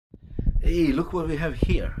Hey, look what we have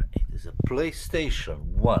here. It is a PlayStation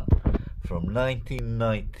 1 from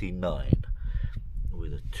 1999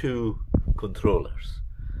 with two controllers.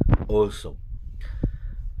 Awesome.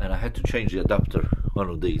 And I had to change the adapter, one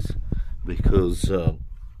of these, because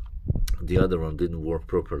the other one didn't work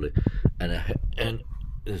properly. And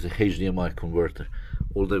there's a HDMI converter.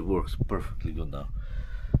 All that works perfectly good now.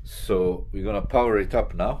 So we're gonna power it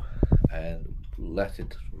up now and let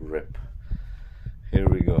it rip. Here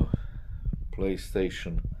we go.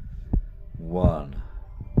 PlayStation 1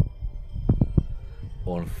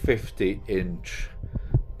 on 50-inch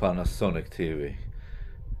Panasonic TV.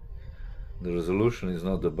 The resolution is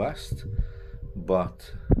not the best,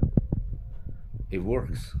 but it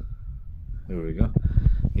works. Here we go.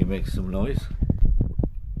 He makes some noise.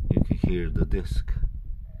 You can hear the disc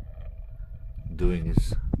doing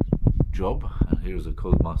its job, and here's a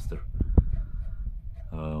Codemaster.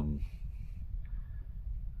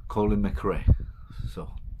 Colin McRae.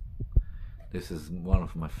 So this is one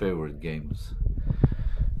of my favorite games,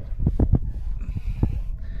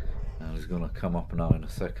 and it's gonna come up now in a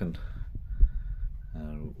second,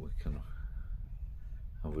 and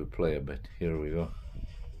we'll play a bit. Here we go.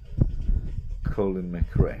 Colin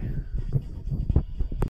McRae.